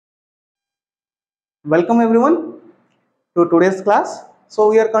Welcome everyone to today's class.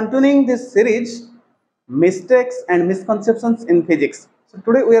 So we are continuing this series mistakes and misconceptions in physics. So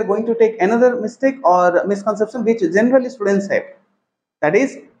today we are going to take another mistake or misconception which generally students have, that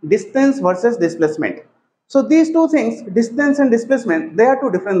is distance versus displacement. So these two things, distance and displacement, they are two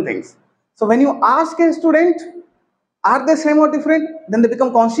different things. So when you ask a student are they same or different, then they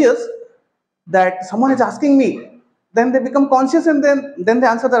become conscious that someone is asking me, then they become conscious and then they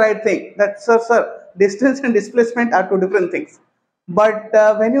answer the right thing, that sir, distance and displacement are two different things. But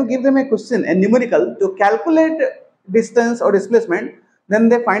when you give them a question, a numerical to calculate distance or displacement, then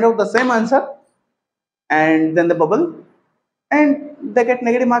they find out the same answer and then they bubble and they get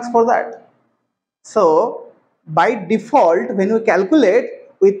negative marks for that. So by default, when we calculate,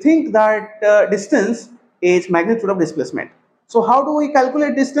 we think that distance is magnitude of displacement. So how do we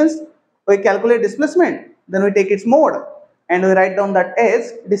calculate distance? We calculate displacement, then we take its mode and we write down that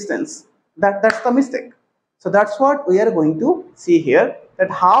as distance. That's the mistake. So that's what we are going to see here,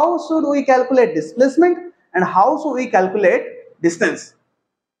 that how should we calculate displacement and how should we calculate distance.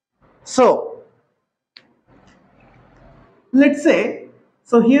 So let's say,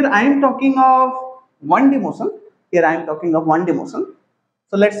 so here I am talking of 1D motion. Here I am talking of 1D motion.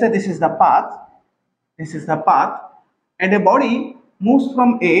 So let's say this is the path, this is the path, and a body moves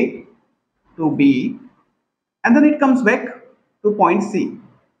from A to B and then it comes back to point C.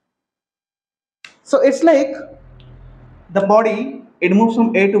 So it's like the body, it moves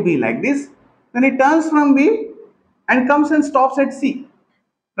from A to B like this, then it turns from B and comes and stops at C,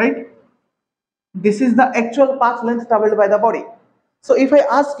 right? This is the actual path length traveled by the body. So if I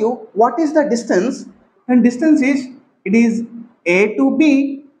ask you what is the distance, then distance is, it is A to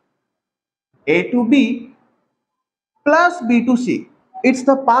B, A to B plus B to C. It's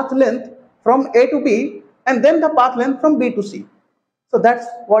the path length from A to B and then the path length from B to C. So that's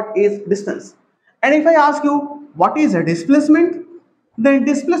what is distance. And if I ask you what is a displacement, then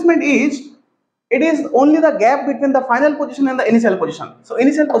displacement is, it is only the gap between the final position and the initial position. So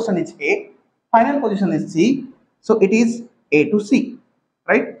initial position is A, final position is C, so it is A to C,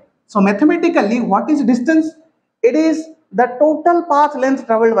 right? So mathematically, what is distance? It is the total path length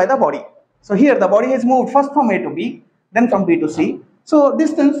traveled by the body. So here the body has moved first from A to B, then from B to C. So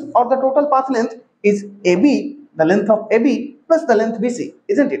distance or the total path length is AB, the length of AB plus the length BC,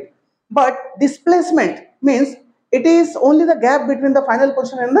 isn't it? But displacement means it is only the gap between the final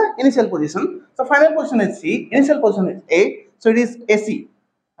position and the initial position. So final position is C, initial position is A, so it is AC,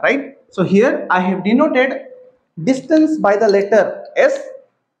 right? So here I have denoted distance by the letter S,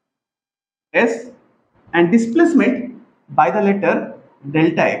 and displacement by the letter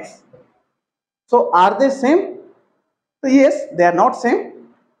delta X. So are they same? So yes, they are not same.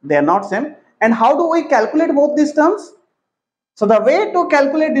 They are not same. And how do we calculate both these terms? So the way to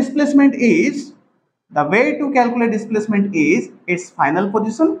calculate displacement is, its final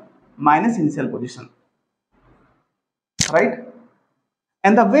position minus initial position, right?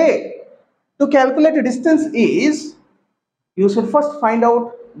 And the way to calculate a distance is, you should first find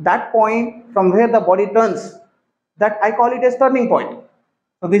out that point from where the body turns, that I call it as turning point.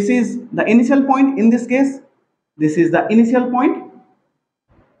 So this is the initial point in this case, this is the initial point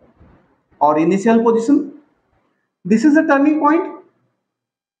or initial position, this is the turning point,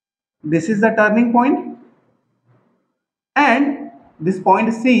 this is the turning point, and this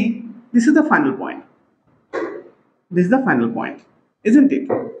point C, this is the final point. This is the final point, isn't it?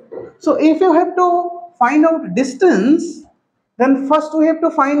 So if you have to find out distance, then first we have to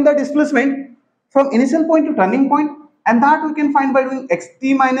find the displacement from initial point to turning point, and that we can find by doing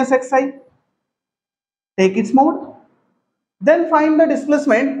xt minus xi, take its mode. Then find the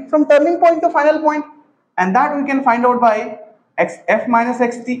displacement from turning point to final point, and that we can find out by xf minus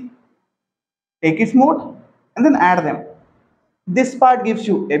xt, take its mode, and then add them. This part gives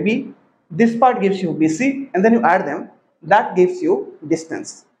you AB, this part gives you BC, and then you add them. That gives you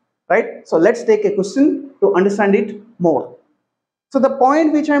distance, right? So let's take a question to understand it more. So the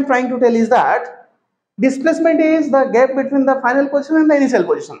point which I am trying to tell is that displacement is the gap between the final position and the initial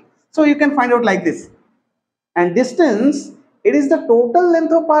position. So you can find out like this. And distance, it is the total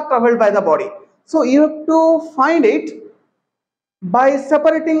length of path traveled by the body. So you have to find it by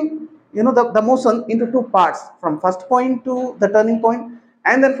separating, the motion into two parts, from first point to the turning point,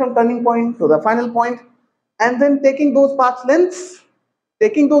 and then from turning point to the final point, and then taking those path lengths,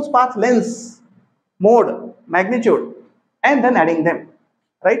 mode, magnitude, and then adding them,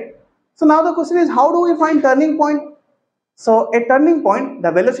 right? So now the question is, how do we find turning point? So a turning point,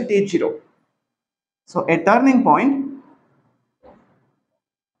 the velocity is 0. So a turning point,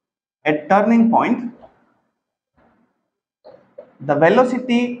 the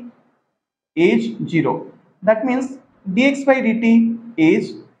velocity is 0. That means dx by dt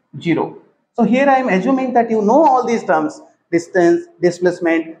is 0. So here I am assuming that you know all these terms: distance,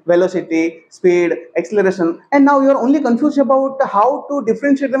 displacement, velocity, speed, acceleration, and now you are only confused about how to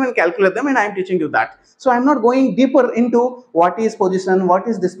differentiate them and calculate them, and I am teaching you that. So I am not going deeper into what is position, what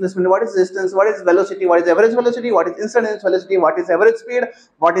is displacement, what is distance, what is velocity, what is average velocity, what is instantaneous velocity, what is average speed,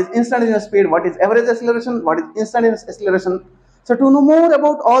 what is instantaneous speed, what is average acceleration, what is instantaneous acceleration. So to know more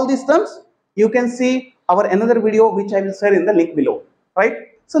about all these terms, you can see our another video which I will share in the link below, right?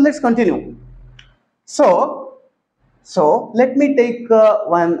 So let's continue. So let me take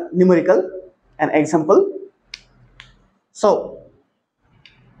one numerical, an example. So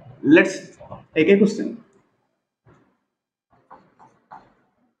let's take a question.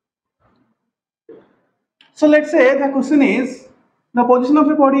 So let's say the question is, the position of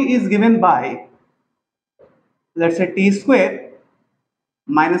a body is given by, let's say, t square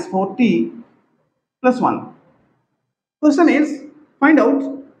minus 4t plus 1. Question is, find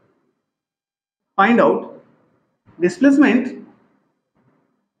out displacement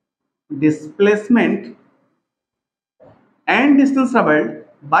and distance traveled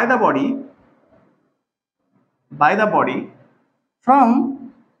by the body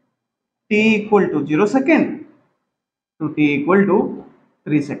from t equal to 0 second to t equal to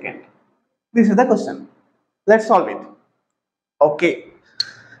 3 second. This is the question. Let's solve it. Okay.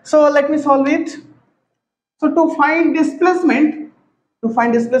 So let me solve it. So to find displacement,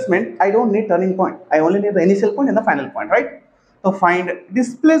 I don't need turning point. I only need the initial point and the final point, right? To find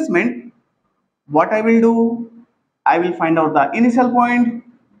displacement, what I will do, I will find out the initial point.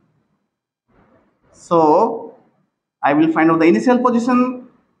 So I will find out the initial position.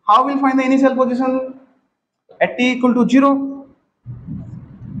 How will find the initial position? At t equal to 0.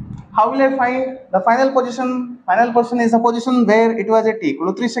 How will I find the final position? Final position is the position where it was at t equal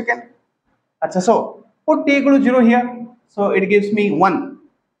to 3 second. Achha, so put t equal to 0 here. So it gives me 1.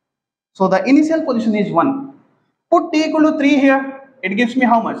 So the initial position is 1. Put t equal to 3 here. It gives me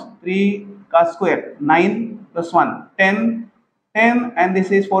how much? 3 cos square, 9 plus 1, 10, 10, and this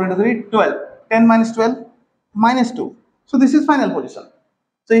is 4 into 3, 12. 10 minus 12 minus 2. So this is final position.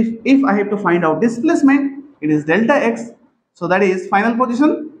 So if I have to find out displacement, it is delta x. So that is final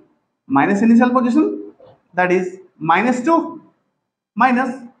position minus initial position, that is minus 2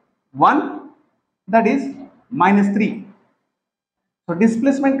 minus 1, that is minus 3. So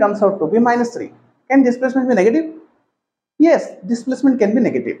displacement comes out to be minus 3. Can displacement be negative? Yes, displacement can be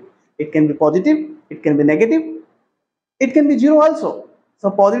negative. It can be positive, it can be negative, it can be 0 also. So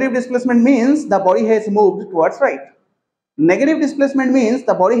positive displacement means the body has moved towards right. Negative displacement means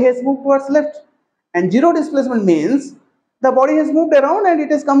the body has moved towards left. And 0 displacement means the body has moved around and it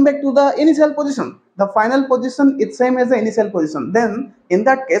has come back to the initial position. The final position is same as the initial position. Then in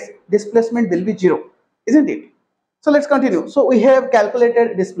that case, displacement will be 0, isn't it? So let's continue. So we have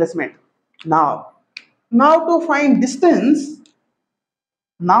calculated displacement. Now to find distance,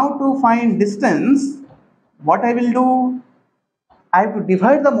 what I will do, I have to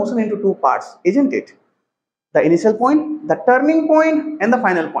divide the motion into two parts, isn't it? The initial point, the turning point, and the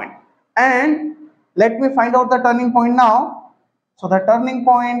final point. And let me find out the turning point now. So the turning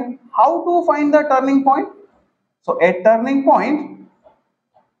point, how to find the turning point? So at turning point,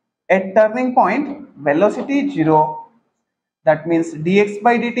 velocity is 0. That means dx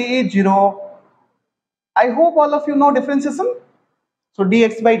by dt is 0. I hope all of you know differentiation. So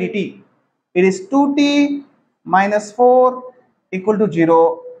dx by dt, it is 2t minus 4 equal to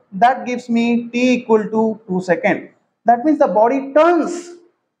 0. That gives me t equal to 2 second. That means the body turns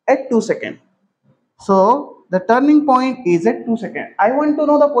at 2 second. So the turning point is at 2 second. I want to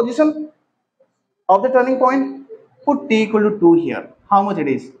know the position of the turning point. Put t equal to 2 here. How much it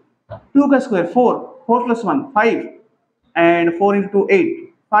is? 2 ka square 4. 4 plus 1 5. And 4 into 2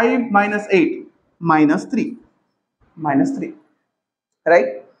 8. 5 minus 8 minus 3. Minus 3.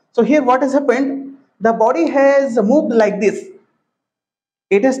 Right? So here what has happened? The body has moved like this.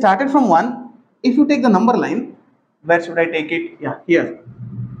 It has started from 1. If you take the number line, where should I take it? Yeah, here.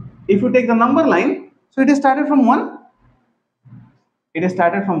 If you take the number line, so it has started from 1. It has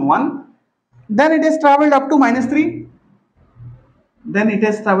started from 1. Then it has traveled up to minus 3. Then it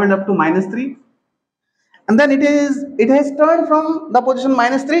has traveled up to minus 3. And then it has turned from the position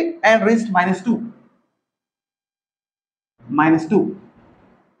minus 3 and reached minus 2. Minus 2.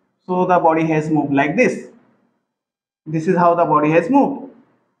 So the body has moved like this. This is how the body has moved.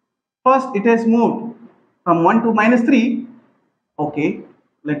 First it has moved from 1 to minus 3. Okay,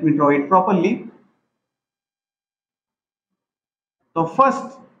 let me draw it properly. So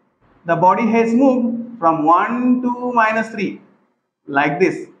first the body has moved from 1 to minus 3 like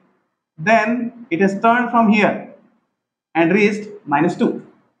this. then it has turned from here and reached -2.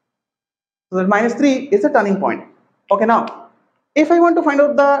 So that -3 is the turning point. Okay, now if I want to find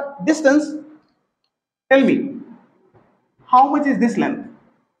out the distance, tell me how much is this length?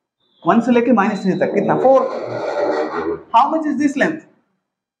 1 से लेके -3 तक कितना? 4. How much is this length?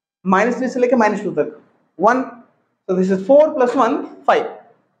 -3 से लेके -2 तक 1. So this is 4 plus 1, 5.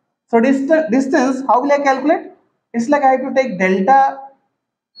 So distance, how will I calculate? It's like I have to take delta.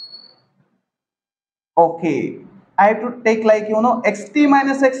 Okay, I have to take, like, xt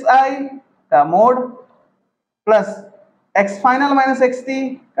minus xi का mode plus x final minus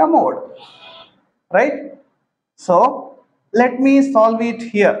xt का mode, right? So let me solve it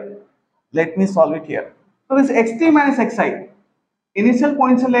here. So this xt minus xi initial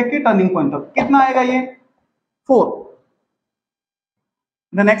point से लेके turning point तक कितना आएगा? ये 4.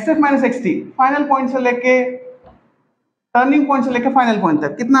 Then x F minus x T final point से लेके turning point से लेके फाइनल पॉइंट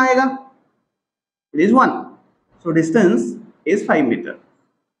तक कितना आएगा? It is 1. So distance is 5 metre.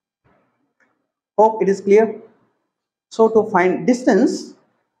 Hope it is clear. So to find distance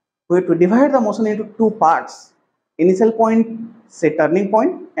we have to divide the motion into two parts. Initial point say turning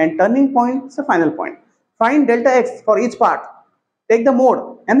point and turning point say final point. Find delta x for each part. Take the mode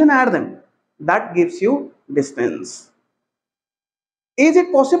and then add them. That gives you distance. Is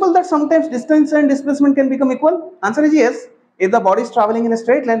it possible that sometimes distance and displacement can become equal? Answer is yes. If the body is traveling in a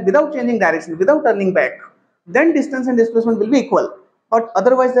straight line without changing direction, without turning back, then distance and displacement will be equal. But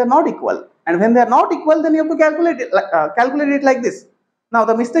otherwise they are not equal. And when they are not equal, then you have to calculate it like this. Now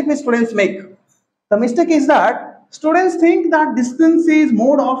the mistake which students make. The mistake is that students think that distance is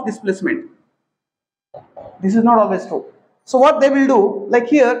mode of displacement. This is not always true. So what they will do, like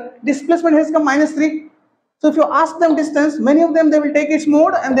here, displacement has come -3. So if you ask them distance, many of them they will take its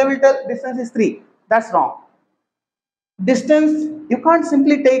mode and they will tell distance is 3. That's wrong. Distance you can't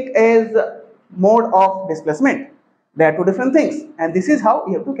simply take as mode of displacement. They are two different things, and this is how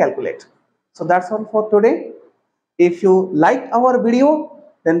you have to calculate. So that's all for today. If you liked our video,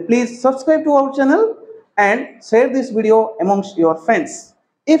 then please subscribe to our channel and share this video amongst your friends.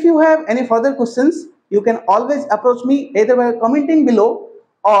 If you have any further questions, you can always approach me either by commenting below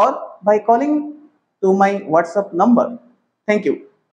or by calling to my WhatsApp number. Thank you.